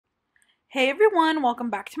Hey everyone, welcome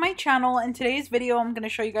back to my channel. In today's video, I'm going to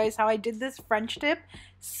show you guys how I did this French tip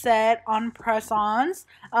set on press-ons.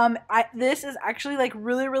 This is actually like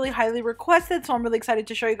really highly requested, so I'm really excited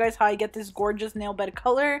to show you guys how I get this gorgeous nail bed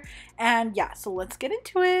color. And yeah, so let's get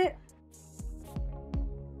into it.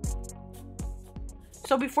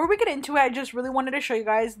 So before we get into it, I just really wanted to show you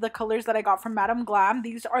guys the colors that I got from Madame Glam.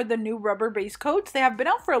 These are the new rubber base coats. They have been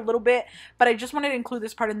out for a little bit, but I just wanted to include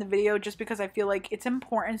this part in the video just because I feel like it's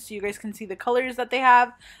important so you guys can see the colors that they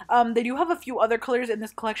have. They do have a few other colors in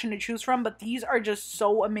this collection to choose from, but these are just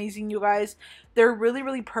so amazing, you guys. They're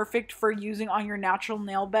really perfect for using on your natural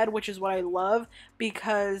nail bed, which is what I love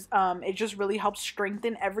because it just really helps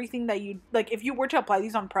strengthen everything that you, like if you were to apply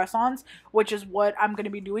these on press-ons, which is what I'm going to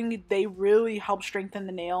be doing, they really help strengthen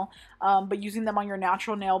the nail, but using them on your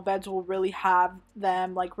natural nail beds will really have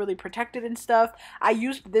them like really protected and stuff. I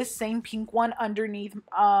used this same pink one underneath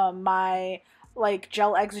my like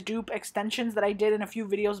Gel X dupe extensions that I did in a few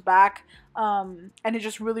videos back, and it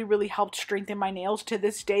just really helped strengthen my nails. To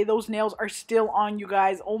this day, those nails are still on, you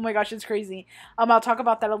guys. Oh my gosh, it's crazy. I'll talk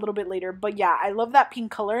about that a little bit later, but yeah, I love that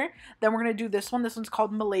pink color. Then we're gonna do this one. This one's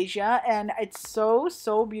called Malaysia, and it's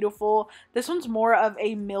so beautiful. This one's more of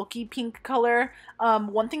a milky pink color.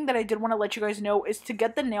 One thing that I did want to let you guys know is to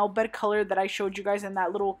get the nail bed color that I showed you guys in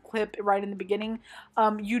that little clip right in the beginning,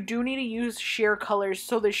 you do need to use sheer colors.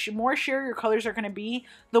 So the more sheer your colors are going to be,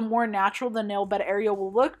 the more natural the nail bed area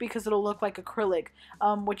will look, because it'll look like acrylic,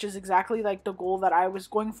 which is exactly like the goal that I was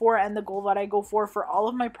going for and the goal that I go for all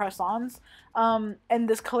of my press-ons. And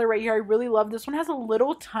this color right here, I really love. This one has a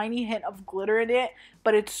little tiny hint of glitter in it,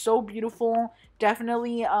 but it's so beautiful.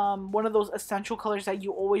 Definitely one of those essential colors that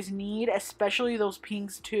you always need, especially those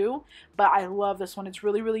pinks too. But I love this one. It's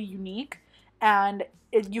really unique, and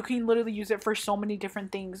you can literally use it for so many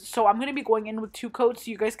different things. So I'm going to be going in with 2 coats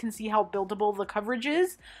so you guys can see how buildable the coverage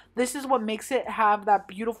is. This is what makes it have that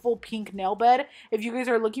beautiful pink nail bed. If you guys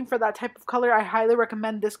are looking for that type of color, I highly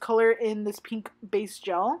recommend this color in this pink base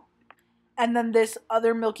gel. And then this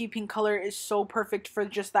other milky pink color is so perfect for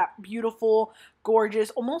just that beautiful, gorgeous,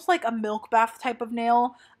 almost like a milk bath type of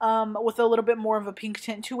nail, with a little bit more of a pink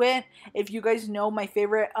tint to it. If you guys know my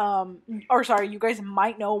favorite, you guys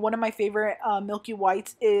might know one of my favorite milky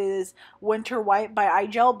whites is Winter White by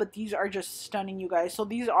Igel, but these are just stunning, you guys. So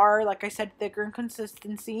these are, like I said, thicker in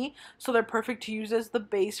consistency, so they're perfect to use as the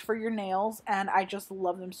base for your nails, and I just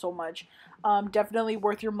love them so much. Definitely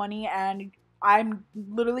worth your money, and I'm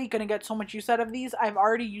literally gonna get so much use out of these. I've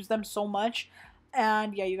already used them so much.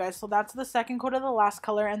 And yeah, you guys, so that's the second coat of the last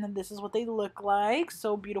color, and then this is what they look like.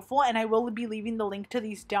 So beautiful. And I will be leaving the link to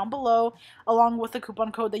these down below, along with the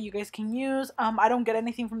coupon code that you guys can use. I don't get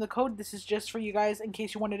anything from the code. This is just for you guys in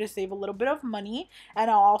case you wanted to save a little bit of money,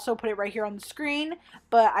 and I'll also put it right here on the screen.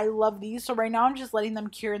 But I love these. So right now I'm just letting them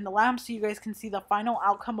cure in the lamp so you guys can see the final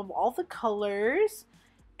outcome of all the colors.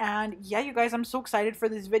 And yeah, you guys, I'm so excited for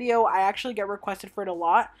this video. I actually get requested for it a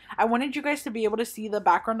lot. I wanted you guys to be able to see the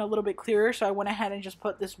background a little bit clearer, so I went ahead and just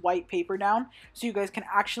put this white paper down so you guys can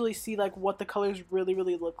actually see like what the colors really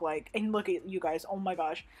look like. And look at you guys, oh my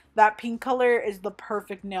gosh, that pink color is the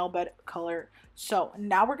perfect nail bed color. So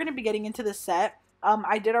now we're going to be getting into the set.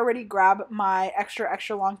 I did already grab my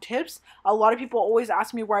extra long tips. A lot of people always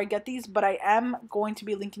ask me where I get these, but I am going to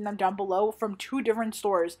be linking them down below from 2 different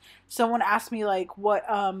stores. Someone asked me like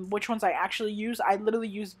which ones I actually use. I literally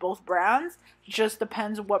use both brands. Just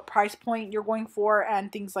depends what price point you're going for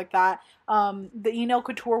and things like that. The E-Nail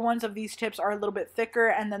Couture ones of these tips are a little bit thicker,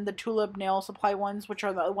 and then the Tulip Nail Supply ones, which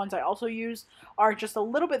are the ones I also use, are just a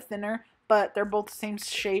little bit thinner, but they're both the same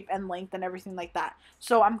shape and length and everything like that.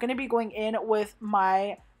 So I'm going to be going in with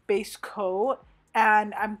my base coat,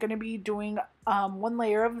 and I'm going to be doing 1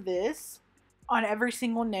 layer of this on every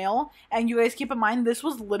single nail. And you guys keep in mind, this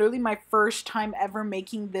was literally my first time ever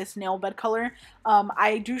making this nail bed color.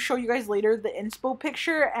 I do show you guys later the inspo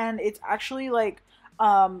picture, and it's actually like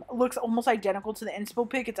looks almost identical to the inspo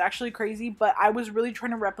pic. It's actually crazy, but I was really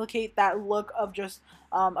trying to replicate that look of just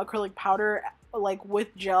acrylic powder like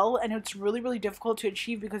with gel, and it's really difficult to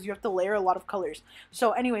achieve because you have to layer a lot of colors.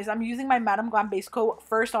 So anyways, I'm using my Madame Glam base coat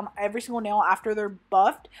first on every single nail after they're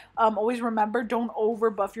buffed. Always remember, don't over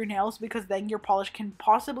buff your nails because then your polish can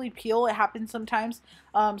possibly peel. It happens sometimes,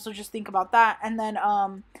 so just think about that. And then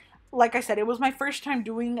like I said, it was my first time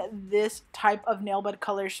doing this type of nail bed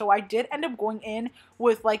color, so I did end up going in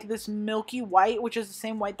with like this milky white, which is the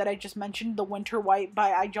same white that I just mentioned, the Winter White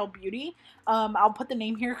by Igel Beauty. I'll put the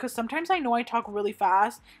name here because sometimes I know I talk really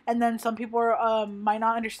fast, and then some people are, might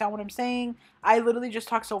not understand what I'm saying. I literally just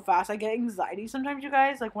talk so fast. I get anxiety sometimes, you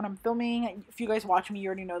guys, like when I'm filming. If you guys watch me, you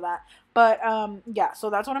already know that. But yeah, so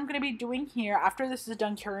that's what I'm going to be doing here. After this is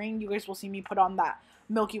done curing, you guys will see me put on that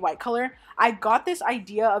milky white color. I got this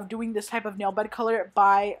idea of doing this type of nail bed color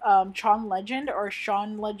by Sean Legend, or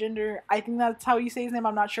I think that's how you say his name,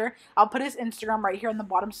 I'm not sure. I'll put his Instagram right here on the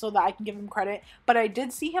bottom so that I can give him credit. But I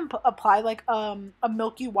did see him apply like a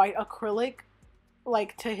milky white acrylic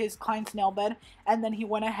like to his client's nail bed, and then he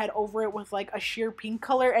went ahead over it with like a sheer pink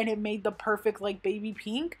color, and it made the perfect like baby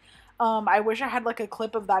pink. I wish I had like a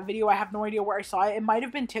clip of that video. I have no idea where I saw it. It might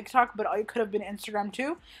have been TikTok, but it could have been Instagram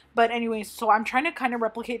too. But anyways, so I'm trying to kind of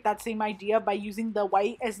replicate that same idea by using the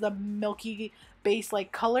white as the milky base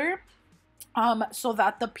like color, so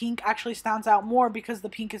that the pink actually stands out more because the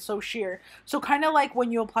pink is so sheer. So kind of like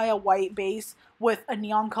when you apply a white base with a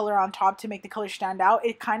neon color on top to make the color stand out,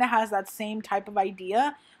 it kind of has that same type of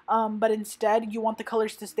idea. But instead you want the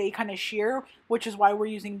colors to stay kind of sheer, which is why we're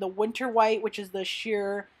using the winter white, which is the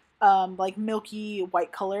sheer like milky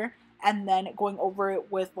white color, and then going over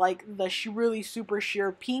it with like the really super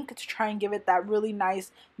sheer pink to try and give it that really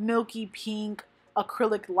nice milky pink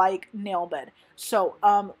acrylic like nail bed. So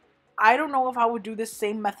I don't know if I would do this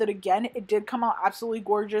same method again. It did come out absolutely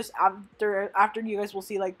gorgeous after you guys will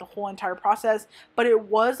see like the whole entire process, but it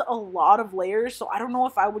was a lot of layers, so I don't know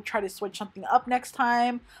if I would try to switch something up next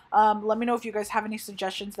time. Let me know if you guys have any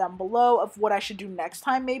suggestions down below of what I should do next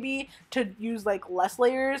time, maybe to use like less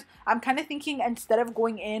layers. I'm kind of thinking instead of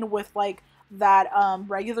going in with like that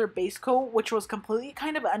regular base coat, which was completely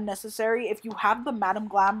kind of unnecessary. If you have the Madam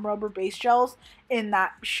Glam rubber base gels in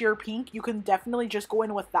that sheer pink, you can definitely just go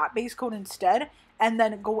in with that base coat instead, and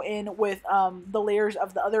then go in with the layers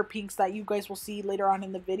of the other pinks that you guys will see later on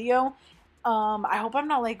in the video. I hope I'm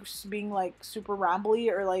not like being like super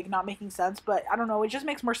rambly or like not making sense, but I don't know, it just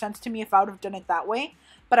makes more sense to me if I would have done it that way.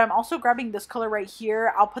 But I'm also grabbing this color right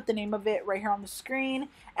here. I'll put the name of it right here on the screen,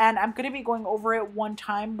 and I'm going to be going over it one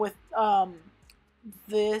time with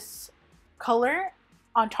this color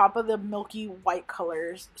on top of the milky white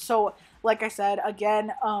colors. So like I said,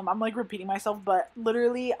 again, I'm like repeating myself, but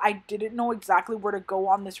literally I didn't know exactly where to go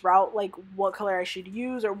on this route, like what color I should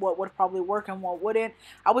use or what would probably work and what wouldn't.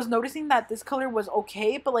 I was noticing that this color was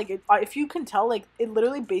okay, but like if you can tell, like it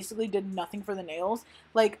literally basically did nothing for the nails.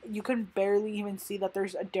 Like you can barely even see that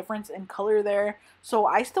there's a difference in color there. So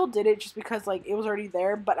I still did it just because like it was already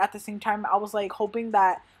there, but at the same time I was like hoping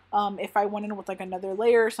that if I went in with like another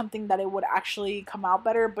layer or something that it would actually come out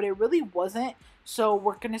better, but it really wasn't. So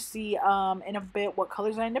we're gonna see in a bit what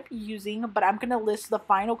colors I end up using, but I'm gonna list the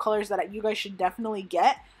final colors that you guys should definitely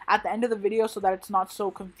get at the end of the video so that it's not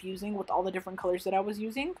so confusing with all the different colors that I was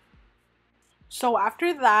using. So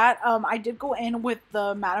after that, I did go in with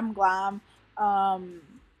the Madam Glam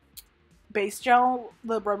base gel,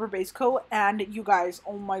 the rubber base coat, and you guys,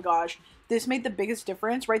 oh my gosh, this made the biggest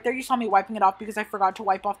difference. Right there you saw me wiping it off because I forgot to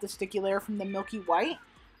wipe off the sticky layer from the milky white.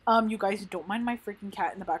 You guys, don't mind my freaking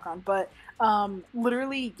cat in the background, but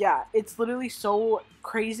literally, yeah, it's literally so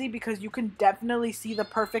crazy because you can definitely see the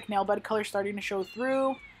perfect nail bed color starting to show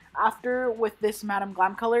through. After with this Madam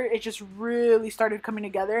Glam color, it just really started coming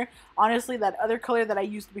together. Honestly, that other color that I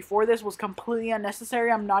used before this was completely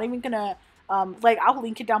unnecessary. I'm not even gonna like, I'll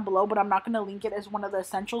link it down below, but I'm not going to link it as one of the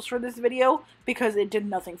essentials for this video because it did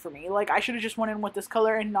nothing for me. Like, I should have just went in with this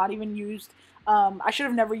color and not even used, I should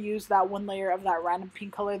have never used that one layer of that random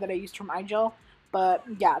pink color that I used from Igel. But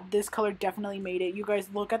yeah, this color definitely made it. You guys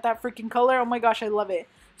look at that freaking color. Oh my gosh, I love it.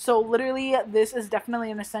 So literally, this is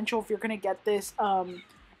definitely an essential if you're going to get this,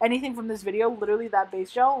 anything from this video. Literally, that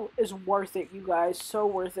base gel is worth it, you guys. So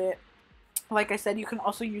worth it. Like I said, you can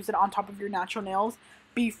also use it on top of your natural nails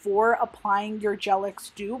before applying your Gel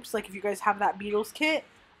X dupes. Like if you guys have that Beetles kit,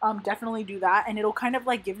 definitely do that, and it'll kind of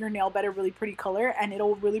like give your nail bed a really pretty color, and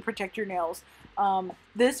it'll really protect your nails.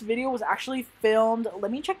 This video was actually filmed,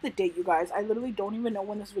 let me check the date, you guys. I literally don't even know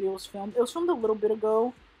when this video was filmed. It was filmed a little bit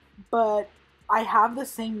ago, but I have the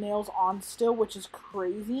same nails on still, which is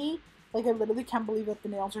crazy. Like, I literally can't believe that the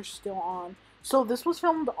nails are still on. So this was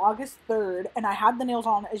filmed August 3rd, and I had the nails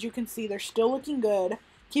on. As you can see, they're still looking good.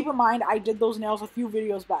 Keep in mind, I did those nails a few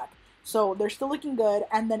videos back. So they're still looking good,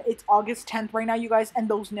 and then it's August 10th right now, you guys, and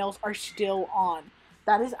those nails are still on.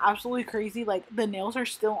 That is absolutely crazy. Like, the nails are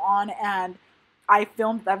still on, and I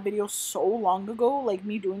filmed that video so long ago, like,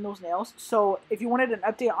 me doing those nails. So if you wanted an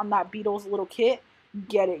update on that Beetles little kit,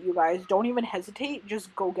 get it, you guys. Don't even hesitate.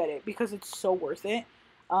 Just go get it, because it's so worth it.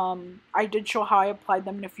 I did show how I applied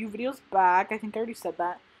them in a few videos back. I think I already said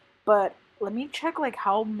that. But let me check, like,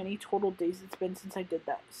 how many total days it's been since I did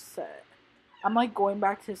that set. I'm, like, going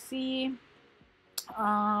back to see.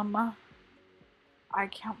 I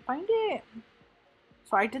can't find it.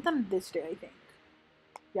 So I did them this day, I think.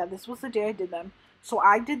 Yeah, this was the day I did them. So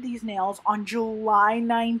I did these nails on July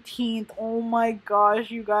 19th. Oh my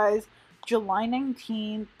gosh, you guys. July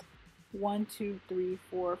 19th. 1, 2, 3,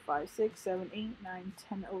 4, 5, 6, 7, 8, 9,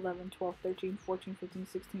 10, 11, 12, 13, 14, 15,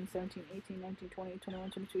 16, 17, 18, 19, 20, 21,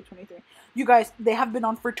 22, 23. You guys, they have been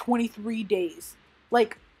on for 23 days.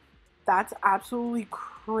 Like, that's absolutely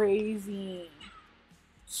crazy.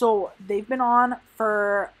 So they've been on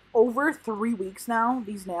for over 3 weeks now,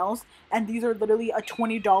 these nails, and these are literally a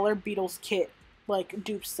 $20 BEETLES kit, like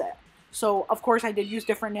dupe set. So of course I did use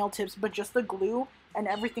different nail tips, but just the glue and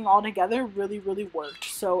everything all together really worked.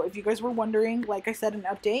 So if you guys were wondering, like I said, an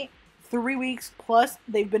update, 3 weeks plus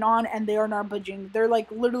they've been on and they are not budging. They're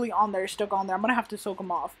like literally on there, stuck on there. I'm gonna have to soak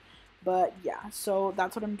them off. But yeah, so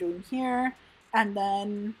that's what I'm doing here. And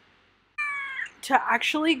then to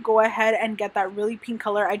actually go ahead and get that really pink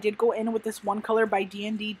color, I did go in with this one color by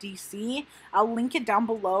D&D DC. I'll link it down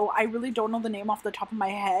below. I really don't know the name off the top of my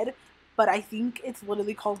head, but I think it's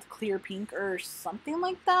literally called Clear Pink or something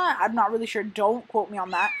like that. I'm not really sure. Don't quote me on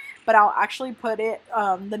that, but I'll actually put it,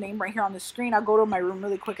 the name right here on the screen. I'll go to my room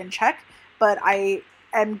really quick and check, but I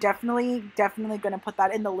am definitely going to put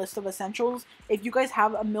that in the list of essentials. If you guys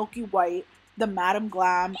have a milky white, the Madame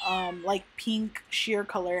Glam like pink sheer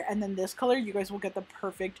color, and then this color, you guys will get the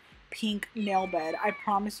perfect pink nail bed. I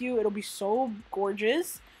promise you, it'll be so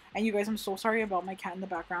gorgeous. And you guys, I'm so sorry about my cat in the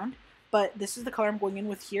background, but this is the color I'm going in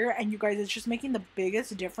with here, and you guys, it's just making the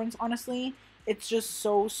biggest difference, honestly. It's just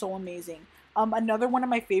so amazing. Another one of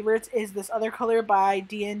my favorites is this other color by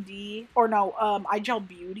D&D, or no, Igel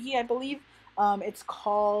Beauty, I believe. It's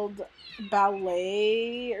called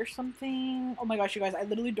Ballet or something. Oh my gosh, you guys, I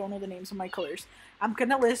literally don't know the names of my colors. I'm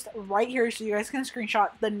gonna list right here so you guys can screenshot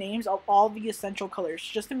the names of all the essential colors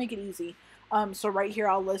just to make it easy. So right here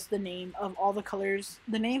I'll list the name of all the colors,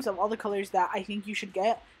 the names of all the colors that I think you should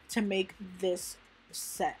get to make this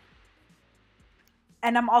set.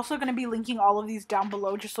 And I'm also going to be linking all of these down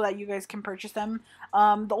below just so that you guys can purchase them.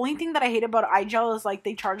 The only thing that I hate about Igel is like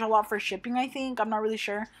they charge a lot for shipping, I think. I'm not really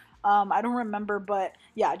sure. I don't remember, but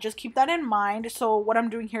yeah, just keep that in mind. So what I'm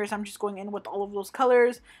doing here is I'm just going in with all of those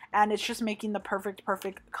colors, and it's just making the perfect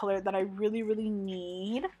color that I really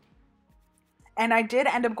need. And I did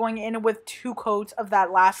end up going in with 2 coats of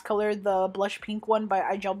that last color, the blush pink one by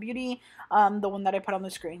Igel Beauty, the one that I put on the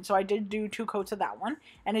screen. So I did do 2 coats of that one.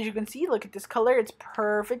 And as you can see, look at this color. It's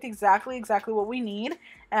perfect, exactly what we need.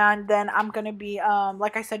 And then I'm going to be,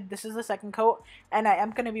 like I said, this is the 2nd coat. And I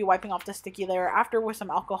am going to be wiping off the sticky layer after with some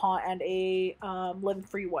alcohol and a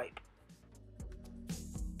lint-free wipe.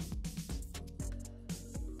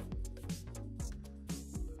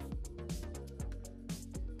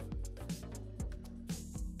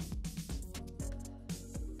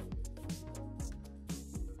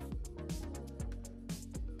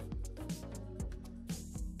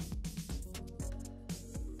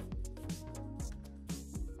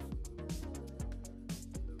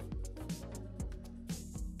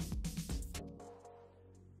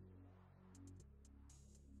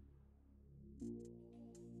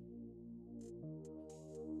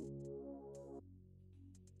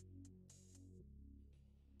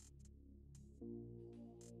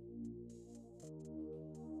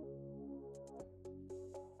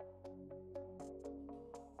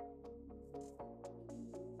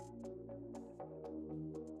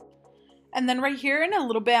 And then right here in a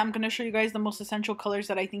little bit, I'm going to show you guys the most essential colors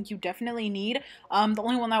that I think you definitely need. The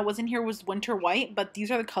only one that wasn't here was Winter White, but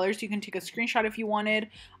these are the colors. You can take a screenshot if you wanted.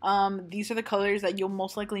 These are the colors that you'll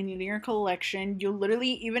most likely need in your collection. You'll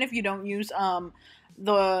literally, even if you don't use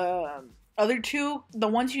the other 2, the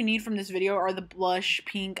ones you need from this video are the blush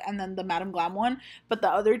pink and then the Madame Glam one, but the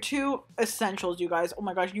other 2 essentials, you guys, oh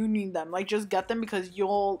my gosh, you need them. Like, just get them because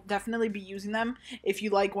you'll definitely be using them if you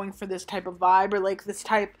like going for this type of vibe or like this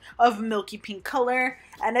type of milky pink color.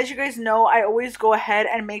 And as you guys know, I always go ahead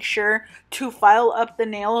and make sure to file up the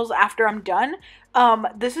nails after I'm done.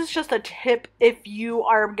 This is just a tip if you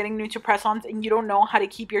are getting new to press-ons and you don't know how to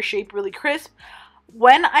keep your shape really crisp.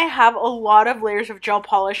 When I have a lot of layers of gel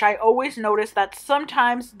polish, I always notice that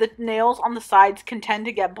sometimes the nails on the sides can tend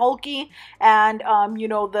to get bulky and, you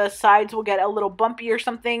know, the sides will get a little bumpy or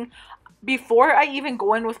something. Before I even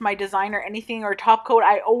go in with my design or anything or top coat,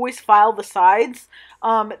 I always file the sides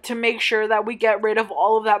to make sure that we get rid of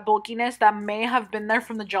all of that bulkiness that may have been there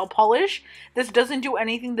from the gel polish. This doesn't do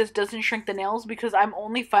anything. This doesn't shrink the nails because I'm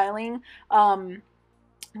only filing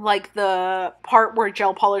like the part where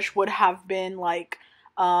gel polish would have been like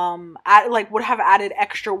would have added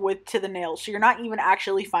extra width to the nails. So you're not even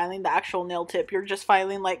actually filing the actual nail tip. You're just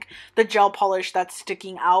filing like the gel polish that's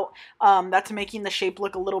sticking out. That's making the shape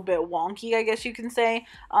look a little bit wonky, I guess you can say.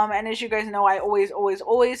 And as you guys know, I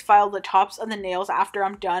always file the tops of the nails after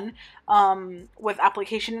I'm done with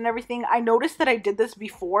application and everything. I noticed that I did this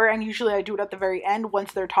before, and usually I do it at the very end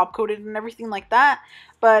once they're top coated and everything like that.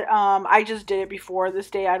 But I just did it before this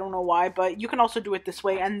day. I don't know why, but you can also do it this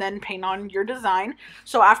way and then paint on your design.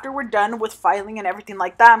 So after we're done with filing and everything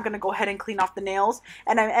like that, I'm going to go ahead and clean off the nails.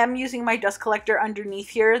 And I am using my dust collector underneath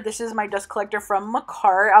here. This is my dust collector from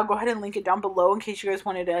MAKARTT. I'll go ahead and link it down below in case you guys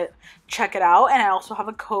wanted to check it out. And I also have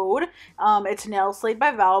a code. It's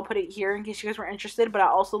Nailsslayedbyval. I'll put it here in case you guys were interested, but I'll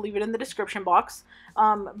also leave it in the description box.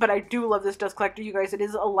 But I do love this dust collector, you guys. It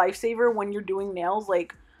is a lifesaver when you're doing nails.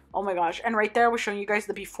 Like, oh my gosh. And right there I was showing you guys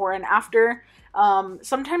the before and after.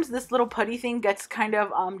 Sometimes this little putty thing gets kind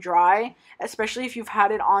of dry, especially if you've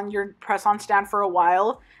had it on your press-on stand for a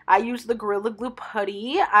while. I use the Gorilla Glue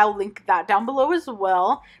putty. I'll link that down below as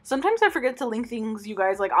well. Sometimes I forget to link things, you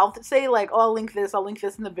guys. Like, I'll say like, oh, I'll link this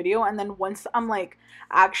in the video, and then once I'm like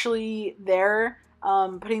actually there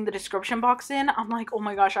putting the description box in, I'm like, oh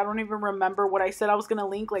my gosh, I don't even remember what I said I was gonna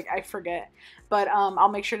link. Like, I forget. But I'll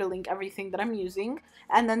make sure to link everything that I'm using.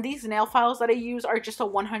 And then these nail files that I use are just a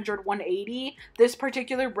 100/180. This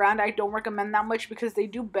particular brand I don't recommend that much because they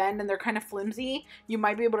do bend and they're kind of flimsy. You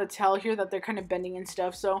might be able to tell here that they're kind of bending and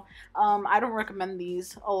stuff. So I don't recommend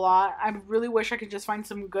these a lot. I really wish I could just find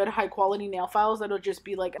some good high quality nail files that'll just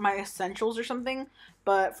be like my essentials or something.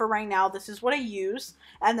 But for right now, this is what I use.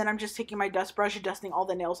 And then I'm just taking my dust brush and dusting all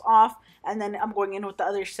the nails off. And then I'm going in with the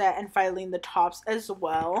other set and filing the tops as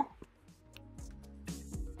well.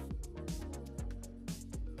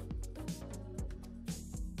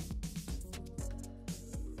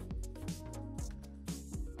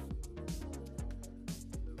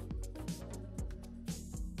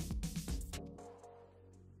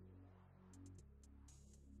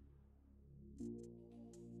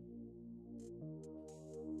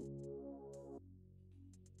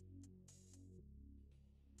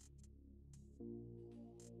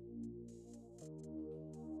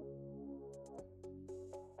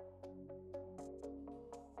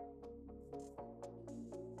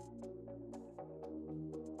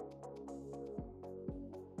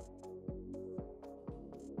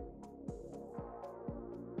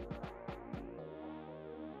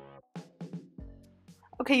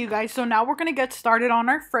 Okay, you guys, so now we're going to get started on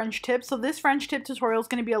our French tip. So this French tip tutorial is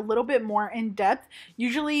going to be a little bit more in depth.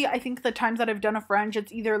 Usually, I think the times that I've done a French,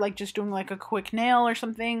 it's either like just doing like a quick nail or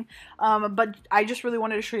something. But I just really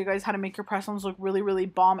wanted to show you guys how to make your press-ons look really, really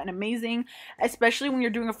bomb and amazing. Especially when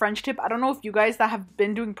you're doing a French tip. I don't know if you guys that have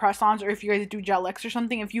been doing press-ons or if you guys do gel X or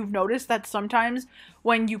something, if you've noticed that sometimes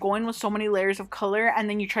when you go in with so many layers of color and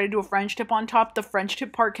then you try to do a French tip on top, the French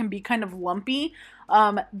tip part can be kind of lumpy.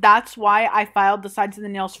 That's why I filed the sides of the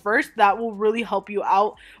nails first. That will really help you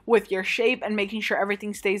out with your shape and making sure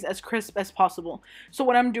everything stays as crisp as possible. So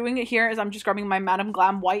what I'm doing here is I'm just grabbing my Madam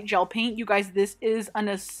Glam white gel paint. You guys, this is an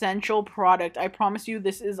essential product. I promise you,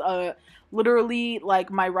 this is literally like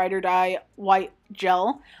my ride or die white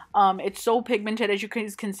gel. It's so pigmented, as you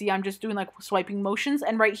guys can see. I'm just doing like swiping motions,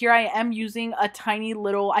 and right here I am using a tiny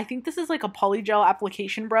little, I think this is like a polygel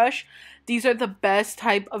application brush. These are the best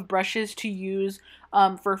type of brushes to use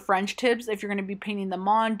for French tips if you're going to be painting them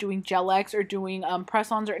on, doing gel X or doing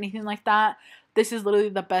press-ons or anything like that. This is literally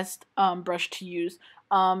the best brush to use.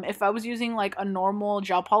 If I was using like a normal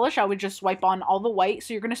gel polish, I would just swipe on all the white.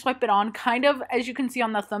 So you're going to swipe it on kind of, as you can see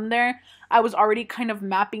on the thumb there, I was already kind of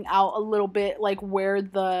mapping out a little bit like where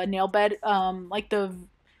the nail bed, like the,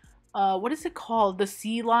 what is it called? The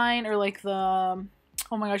C line, or like the,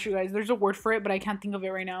 oh my gosh, you guys, there's a word for it, but I can't think of it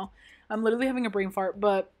right now. I'm literally having a brain fart,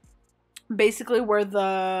 but basically where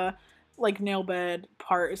the like nail bed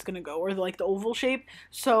part is gonna go, or like the oval shape.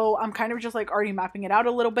 So I'm kind of just like already mapping it out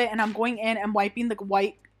a little bit, and I'm going in and wiping the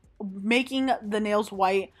white, making the nails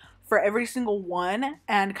white for every single one,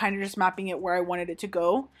 and kind of just mapping it where I wanted it to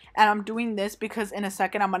go. And I'm doing this because in a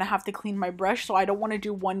second I'm gonna have to clean my brush, so I don't want to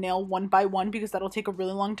do one nail one by one because that'll take a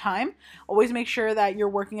really long time. Always make sure that you're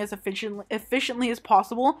working as efficiently as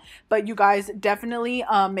possible. But you guys, definitely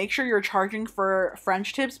make sure you're charging for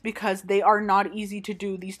French tips because they are not easy to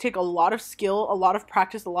do. These take a lot of skill, a lot of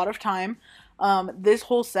practice, a lot of time. This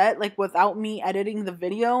whole set, like without me editing the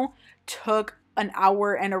video, took an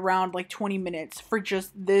hour and around like 20 minutes for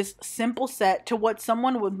just this simple set to what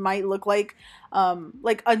someone might look like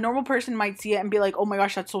like a normal person might see it and be like, oh my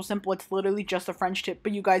gosh, that's so simple, it's literally just a French tip.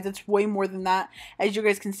 But you guys, it's way more than that. As you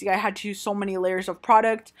guys can see, I had to use so many layers of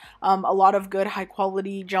product, a lot of good high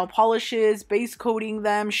quality gel polishes, base coating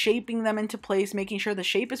them, shaping them into place, making sure the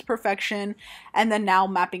shape is perfection, and then now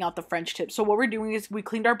mapping out the French tip. So what we're doing is we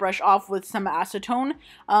cleaned our brush off with some acetone,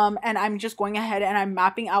 and I'm just going ahead and I'm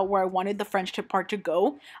mapping out where I wanted the French tip part to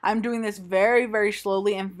go. I'm doing this very, very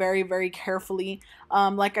slowly and very, very carefully.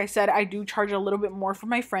 Like I said, I do charge a little bit more for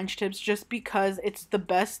my French tips just because it's the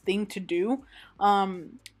best thing to do.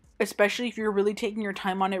 Especially if you're really taking your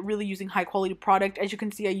time on it, really using high quality product. As you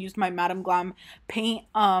can see, I used my Madame Glam paint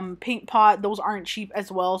pot. Those aren't cheap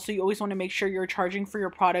as well, so you always want to make sure you're charging for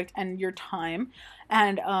your product and your time.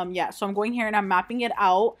 And yeah, so I'm going here and I'm mapping it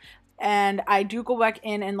out. And I do go back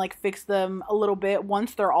in and like fix them a little bit.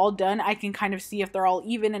 Once they're all done, I can kind of see if they're all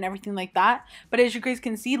even and everything like that. But as you guys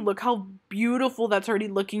can see, look how beautiful that's already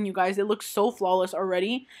looking, you guys. It looks so flawless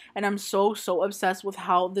already. And I'm so obsessed with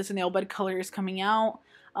how this nail bed color is coming out.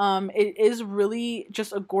 It is really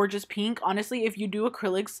just a gorgeous pink. Honestly, if you do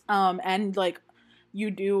acrylics and like you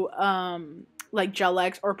do like Gel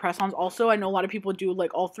X or Pressons also, I know a lot of people do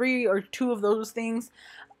like all three or two of those things.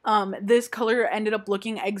 This color ended up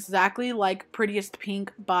looking exactly like Prettiest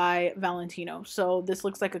Pink by Valentino. So this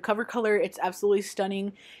looks like a cover color. It's absolutely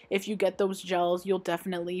stunning. If you get those gels, you'll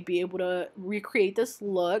definitely be able to recreate this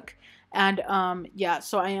look. And yeah,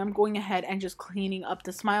 so I am going ahead and just cleaning up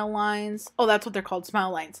the smile lines. Oh, that's what they're called,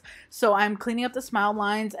 smile lines. So I'm cleaning up the smile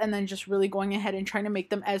lines and then just really going ahead and trying to make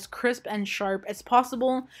them as crisp and sharp as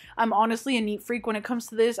possible. I'm honestly a neat freak when it comes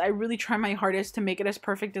to this. I really try my hardest to make it as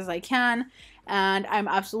perfect as I can. And I'm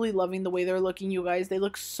absolutely loving the way they're looking, you guys. They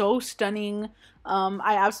look so stunning.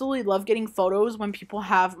 I absolutely love getting photos when people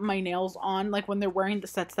have my nails on, like when they're wearing the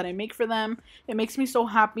sets that I make for them. It makes me so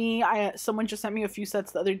happy. Someone just sent me a few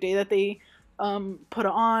sets the other day that they put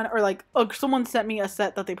on, or like someone sent me a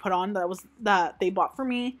set that they put on that they bought for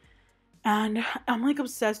me, and I'm like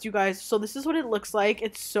obsessed, you guys. So this is what it looks like.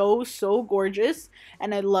 It's so gorgeous,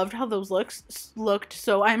 and I loved how those looked.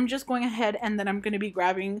 So I'm just going ahead and then I'm going to be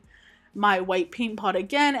grabbing my white paint pot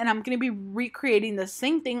again, and I'm going to be recreating the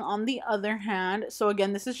same thing on the other hand. So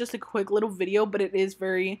again, this is just a quick little video, but it is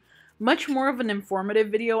very much more of an informative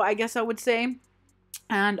video, I guess I would say.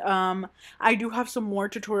 And I do have some more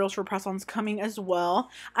tutorials for press-ons coming as well.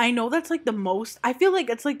 I know that's like the most, I feel like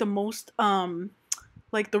it's like the most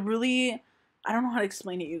like the really, I don't know how to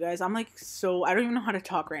explain it, you guys. I'm like, so I don't even know how to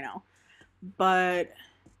talk right now, but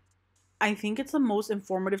I think it's the most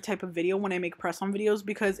informative type of video when I make press-on videos,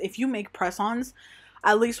 because if you make press-ons,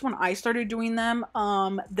 at least when I started doing them,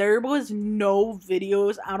 there was no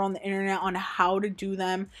videos out on the internet on how to do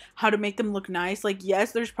them, how to make them look nice. Like,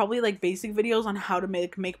 yes, there's probably like basic videos on how to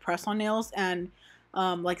make press-on nails and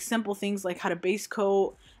like simple things like how to base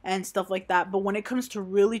coat and stuff like that. But when it comes to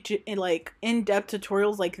really like in-depth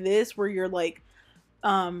tutorials like this, where you're like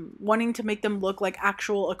wanting to make them look like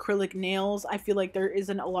actual acrylic nails, I feel like there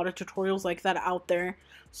isn't a lot of tutorials like that out there.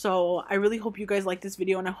 So I really hope you guys like this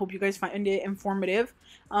video, and I hope you guys find it informative.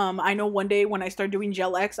 I know one day when I start doing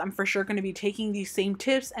Gel X, I'm for sure going to be taking these same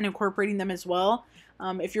tips and incorporating them as well.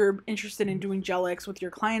 If you're interested in doing Gel X with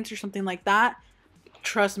your clients or something like that,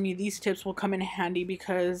 trust me, these tips will come in handy,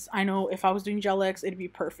 because I know if I was doing Gel X, it'd be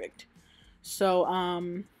perfect. So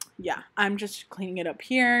yeah, I'm just cleaning it up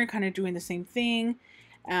here, kind of doing the same thing.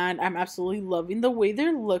 And I'm absolutely loving the way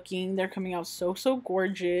they're looking. They're coming out so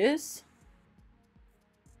gorgeous.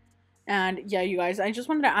 And yeah, you guys, I just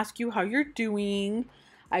wanted to ask you how you're doing.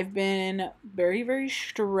 I've been very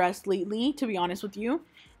stressed lately, to be honest with you.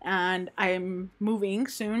 And I'm moving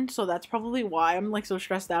soon, so that's probably why I'm like so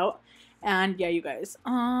stressed out. And yeah, you guys,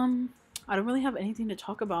 I don't really have anything to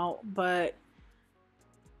talk about, but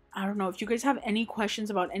I don't know, if you guys have any questions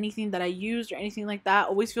about anything that I used or anything like that,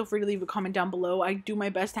 always feel free to leave a comment down below. I do my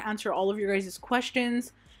best to answer all of your guys'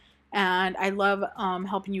 questions, and I love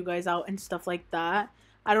helping you guys out and stuff like that.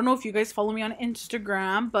 I don't know if you guys follow me on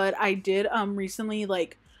Instagram, but I did recently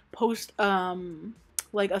like post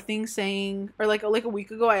like a thing saying, or like a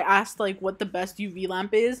week ago, I asked like what the best UV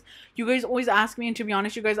lamp is. You guys always ask me, and to be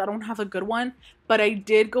honest, you guys, I don't have a good one, but I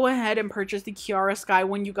did go ahead and purchase the Kiara Sky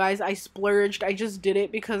one, you guys. I splurged. I just did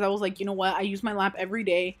it because I was like, you know what, I use my lamp every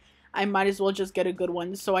day, I might as well just get a good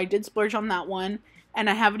one. So I did splurge on that one, and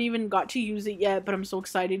I haven't even got to use it yet, but I'm so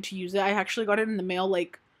excited to use it. I actually got it in the mail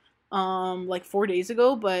like 4 days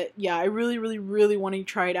ago, but yeah, I really want to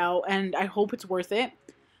try it out, and I hope it's worth it.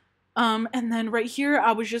 And then right here,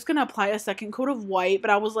 I was just gonna apply a second coat of white, but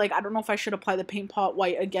I was like, I don't know if I should apply the paint pot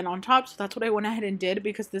white again on top, so that's what I went ahead and did,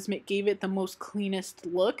 because this gave it the most cleanest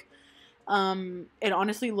look. It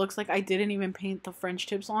honestly looks like I didn't even paint the French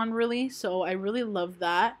tips on really, so I really love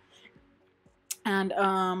that. And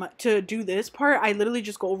to do this part, I literally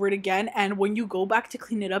just go over it again, and when you go back to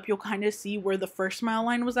clean it up, you'll kind of see where the first smile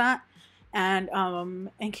line was at. And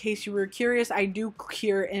in case you were curious, I do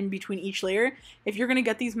cure in between each layer. If you're gonna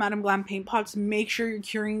get these Madam Glam paint pots, make sure you're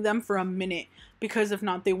curing them for a minute, because if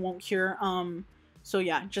not, they won't cure. So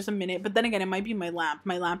yeah, just a minute. But then again, it might be my lamp.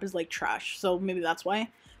 My lamp is like trash, so maybe that's why.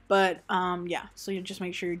 But yeah, so you just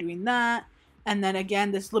make sure you're doing that. And then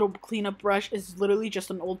again, this little cleanup brush is literally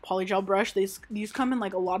just an old polygel brush. These come in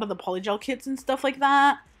like a lot of the polygel kits and stuff like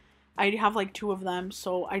that. I have like 2 of them,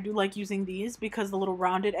 so I do like using these because the little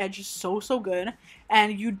rounded edge is so good.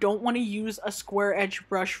 And you don't want to use a square edge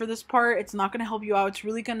brush for this part. It's not going to help you out. It's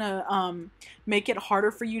really going to make it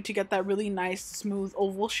harder for you to get that really nice smooth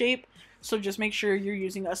oval shape. So just make sure you're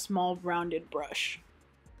using a small rounded brush.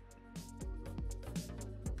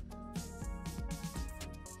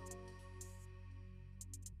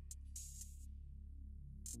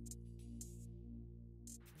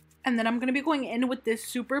 And then I'm going to be going in with this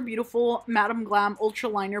super beautiful Madam Glam Ultra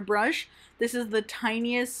Liner brush. This is the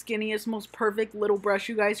tiniest, skinniest, most perfect little brush,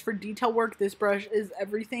 you guys. For detail work, this brush is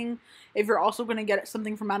everything. If you're also going to get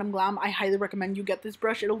something from Madam Glam, I highly recommend you get this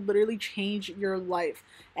brush. It'll literally change your life.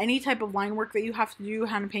 Any type of line work that you have to do,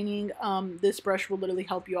 hand painting, this brush will literally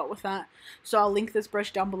help you out with that. So I'll link this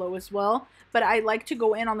brush down below as well. But I like to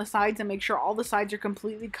go in on the sides and make sure all the sides are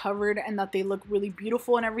completely covered and that they look really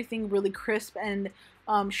beautiful and everything, really crisp and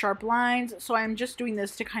sharp lines. So I'm just doing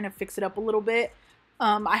this to kind of fix it up a little bit.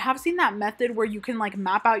 I have seen that method where you can like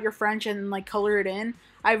map out your French and like color it in.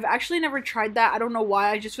 I've actually never tried that. I don't know why.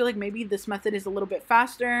 I just feel like maybe this method is a little bit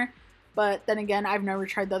faster. But then again, I've never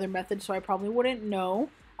tried the other method, so I probably wouldn't know.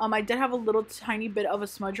 I did have a little tiny bit of a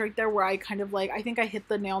smudge right there where I kind of like, I think I hit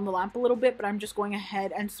the nail on the lamp a little bit, but I'm just going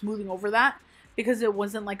ahead and smoothing over that because it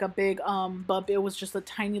wasn't like a big bump. It was just a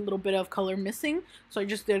tiny little bit of color missing. So I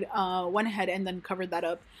just did went ahead and then covered that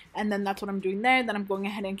up. And then that's what I'm doing there. Then I'm going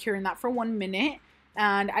ahead and curing that for 1 minute.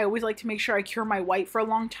 And I always like to make sure I cure my white for a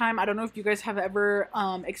long time. I don't know if you guys have ever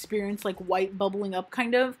experienced like white bubbling up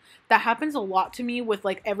kind of. That happens a lot to me with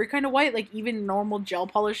like every kind of white, like even normal gel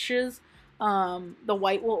polishes. The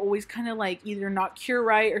white will always kind of like either not cure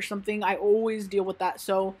right or something. I always deal with that.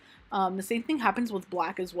 So the same thing happens with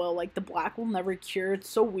black as well. Like the black will never cure. It's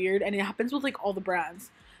so weird. And it happens with like all the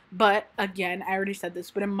brands. But again, I already said this,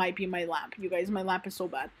 but it might be my lamp. You guys, my lamp is so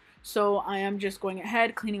bad. So I am just going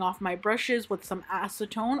ahead, cleaning off my brushes with some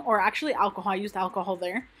acetone, or actually alcohol. I used alcohol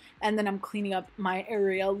there. And then I'm cleaning up my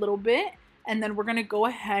area a little bit. And then we're going to go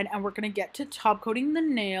ahead and we're going to get to top coating the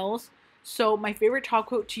nails. So my favorite top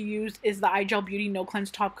coat to use is the Igel Beauty No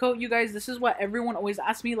Cleanse top coat. You guys, this is what everyone always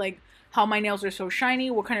asks me, like how my nails are so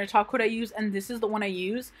shiny, what kind of top coat I use, and this is the one I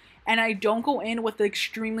use. And I don't go in with the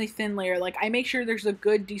extremely thin layer. Like I make sure there's a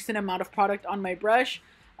good decent amount of product on my brush.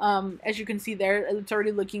 As you can see there, it's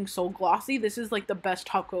already looking so glossy. This is like the best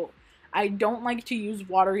top coat. I don't like to use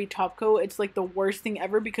watery top coat. It's like the worst thing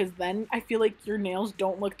ever because then I feel like your nails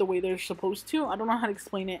don't look the way they're supposed to. I don't know how to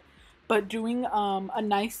explain it. But doing a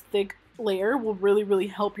nice thick layer will really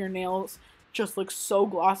help your nails just look so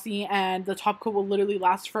glossy, and the top coat will literally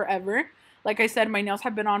last forever. Like I said, my nails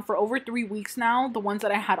have been on for over 3 weeks now, the ones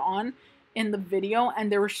that I had on in the video,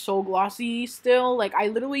 and they were so glossy still. Like I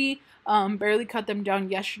literally barely cut them down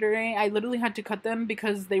yesterday. I literally had to cut them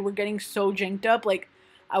because they were getting so janked up. Like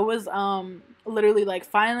I was literally like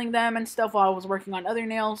filing them and stuff while I was working on other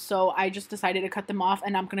nails, so I just decided to cut them off,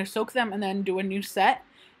 and I'm gonna soak them and then do a new set.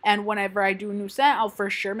 And whenever I do a new set, I'll for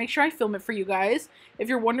sure make sure I film it for you guys. If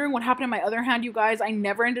you're wondering what happened to my other hand, you guys, I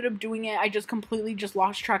never ended up doing it. I just completely just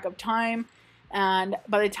lost track of time. And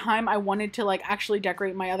by the time I wanted to like actually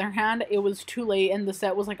decorate my other hand, it was too late and the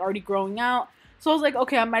set was like already growing out. So I was like,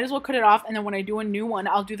 okay, I might as well cut it off. And then when I do a new one,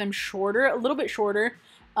 I'll do them shorter, a little bit shorter,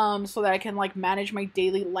 so that I can like manage my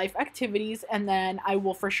daily life activities. And then I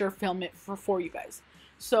will for sure film it for you guys.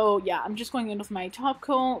 So yeah, I'm just going in with my top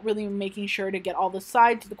coat, really making sure to get all the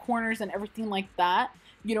sides, the corners, and everything like that.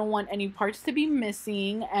 You don't want any parts to be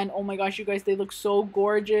missing. And oh my gosh, you guys, they look so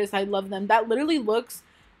gorgeous. I love them. That literally looks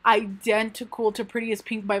identical to Prettiest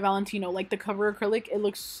Pink by Valentino. Like the cover acrylic, it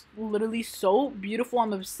looks literally so beautiful.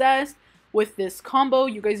 I'm obsessed with this combo.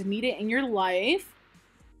 You guys need it in your life.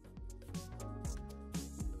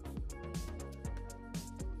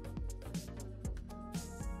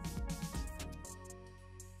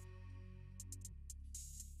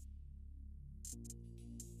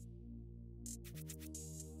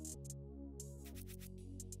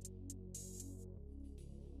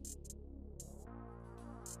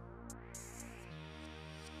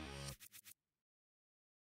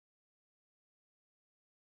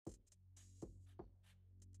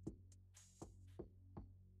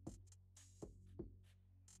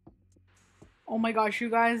 Oh my gosh, you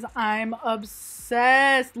guys, I'm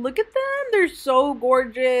obsessed. Look at them. They're so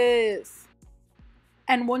gorgeous.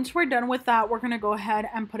 And once we're done with that, we're going to go ahead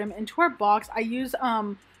and put them into our box. I use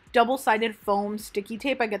double-sided foam sticky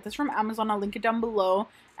tape. I get this from Amazon. I'll link it down below.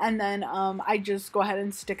 And then I just go ahead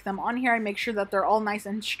and stick them on here. I make sure that they're all nice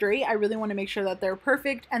and straight. I really want to make sure that they're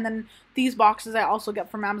perfect. And then these boxes I also get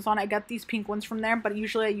from Amazon. I get these pink ones from there, but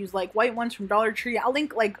usually I use like white ones from Dollar Tree. I'll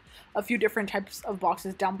link like a few different types of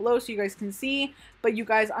boxes down below so you guys can see. But you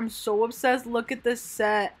guys, I'm so obsessed. Look at this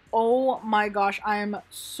set. Oh my gosh, I'm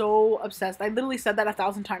so obsessed. I literally said that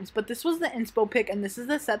 1,000 times, but this was the inspo pic and this is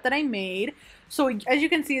the set that I made. So as you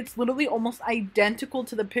can see, it's literally almost identical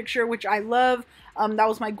to the picture, which I love. That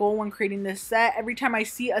was my goal when creating this set. Every time I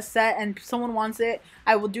see a set and someone wants it,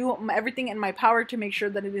 I will do everything in my power to make sure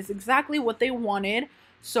that it is exactly what they wanted.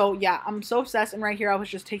 So yeah, I'm so obsessed. And right here, I was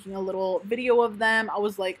just taking a little video of them. I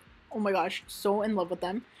was like, oh my gosh, so in love with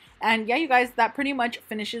them. And yeah, you guys, that pretty much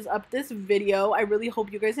finishes up this video. I really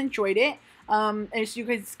hope you guys enjoyed it. As you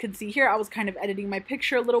guys could see here, I was kind of editing my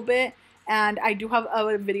picture a little bit. And I do have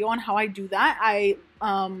a video on how I do that. I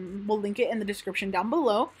will link it in the description down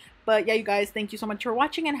below. But yeah, you guys, thank you so much for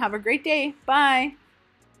watching and have a great day. Bye!